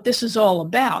really what this is all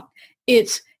about.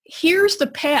 It's here's the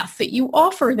path that you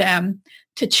offer them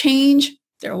to change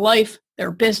their life,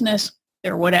 their business,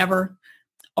 their whatever.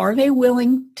 Are they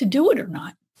willing to do it or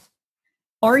not?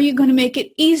 Are you going to make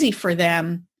it easy for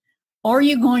them? Are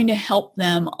you going to help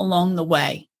them along the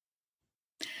way?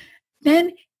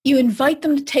 Then you invite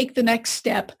them to take the next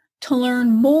step to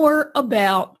learn more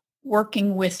about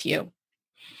working with you.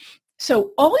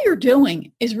 So all you're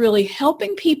doing is really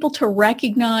helping people to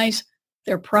recognize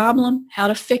their problem, how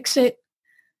to fix it,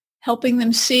 helping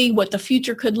them see what the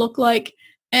future could look like.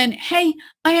 And, hey,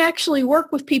 I actually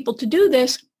work with people to do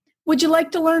this. Would you like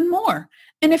to learn more?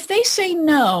 And if they say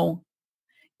no,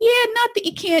 yeah, not that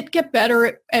you can't get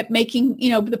better at making,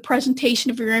 the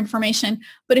presentation of your information,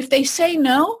 but if they say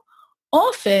no,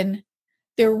 often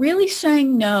they're really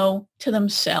saying no to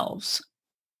themselves.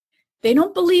 They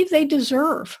don't believe they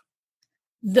deserve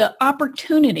the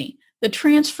opportunity, the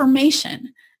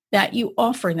transformation that you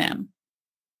offer them.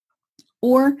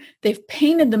 Or they've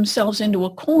painted themselves into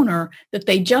a corner that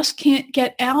they just can't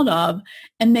get out of,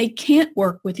 and they can't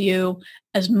work with you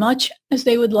as much as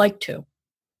they would like to.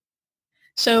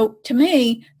 So to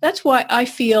me, that's why I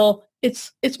feel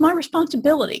it's my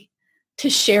responsibility to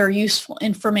share useful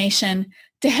information,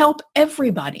 to help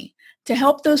everybody, to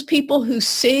help those people who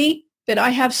see that I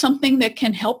have something that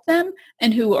can help them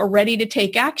and who are ready to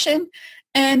take action.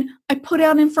 And I put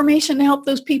out information to help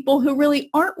those people who really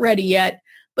aren't ready yet,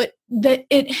 but that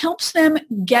it helps them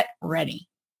get ready.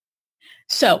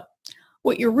 So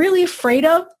what you're really afraid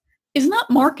of is not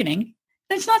marketing,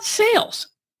 and it's not sales.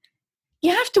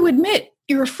 You have to admit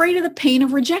you're afraid of the pain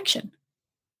of rejection.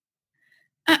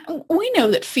 We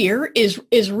know that fear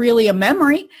is really a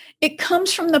memory. It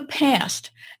comes from the past,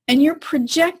 and you're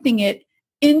projecting it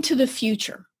into the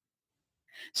future.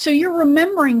 So you're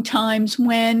remembering times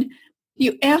when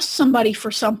you asked somebody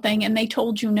for something and they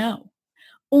told you no,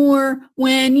 or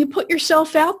when you put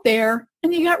yourself out there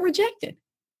and you got rejected.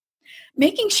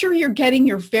 Making sure you're getting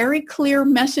your very clear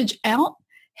message out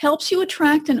helps you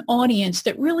attract an audience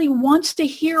that really wants to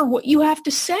hear what you have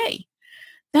to say.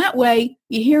 That way,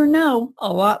 you hear no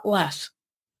a lot less.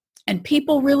 And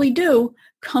people really do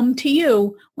come to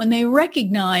you when they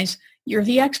recognize you're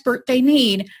the expert they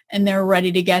need and they're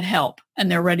ready to get help,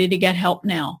 and they're ready to get help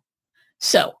now.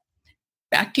 So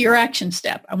back to your action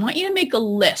step. I want you to make a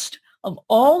list of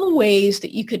all the ways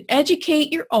that you could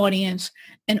educate your audience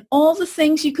and all the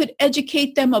things you could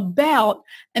educate them about,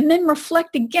 and then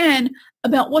reflect again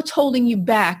about what's holding you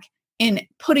back in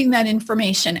putting that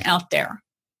information out there.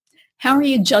 How are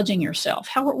you judging yourself?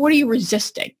 What are you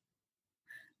resisting?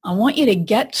 I want you to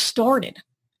get started.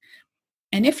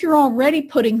 And if you're already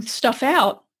putting stuff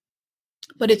out,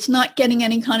 but it's not getting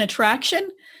any kind of traction,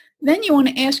 then you want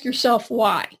to ask yourself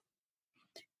why.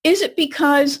 Is it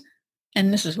because,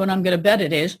 and this is what I'm going to bet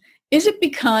it is it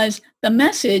because the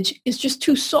message is just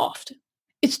too soft?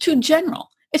 It's too general.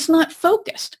 It's not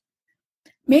focused.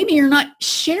 Maybe you're not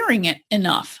sharing it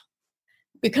enough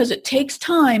because it takes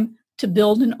time to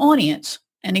build an audience.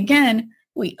 And again,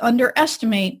 we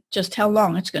underestimate just how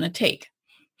long it's going to take.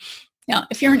 Now,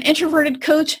 if you're an introverted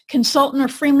coach, consultant, or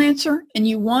freelancer, and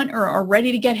you want or are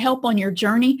ready to get help on your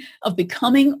journey of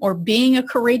becoming or being a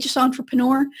courageous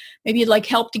entrepreneur, maybe you'd like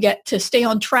help to stay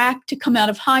on track, to come out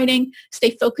of hiding,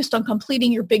 stay focused on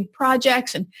completing your big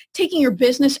projects and taking your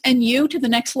business and you to the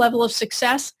next level of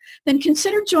success, then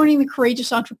consider joining the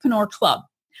Courageous Entrepreneur Club.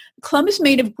 The club is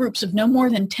made of groups of no more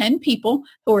than 10 people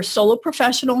who are solo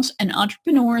professionals and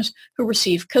entrepreneurs who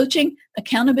receive coaching,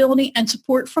 accountability, and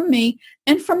support from me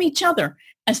and from each other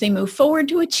as they move forward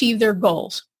to achieve their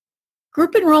goals.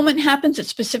 Group enrollment happens at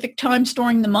specific times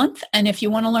during the month, and if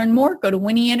you want to learn more, go to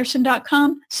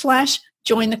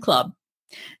winnieanderson.com/join the club.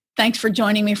 Thanks for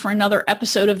joining me for another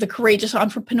episode of the Courageous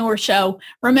Entrepreneur Show.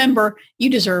 Remember, you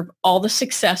deserve all the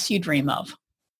success you dream of.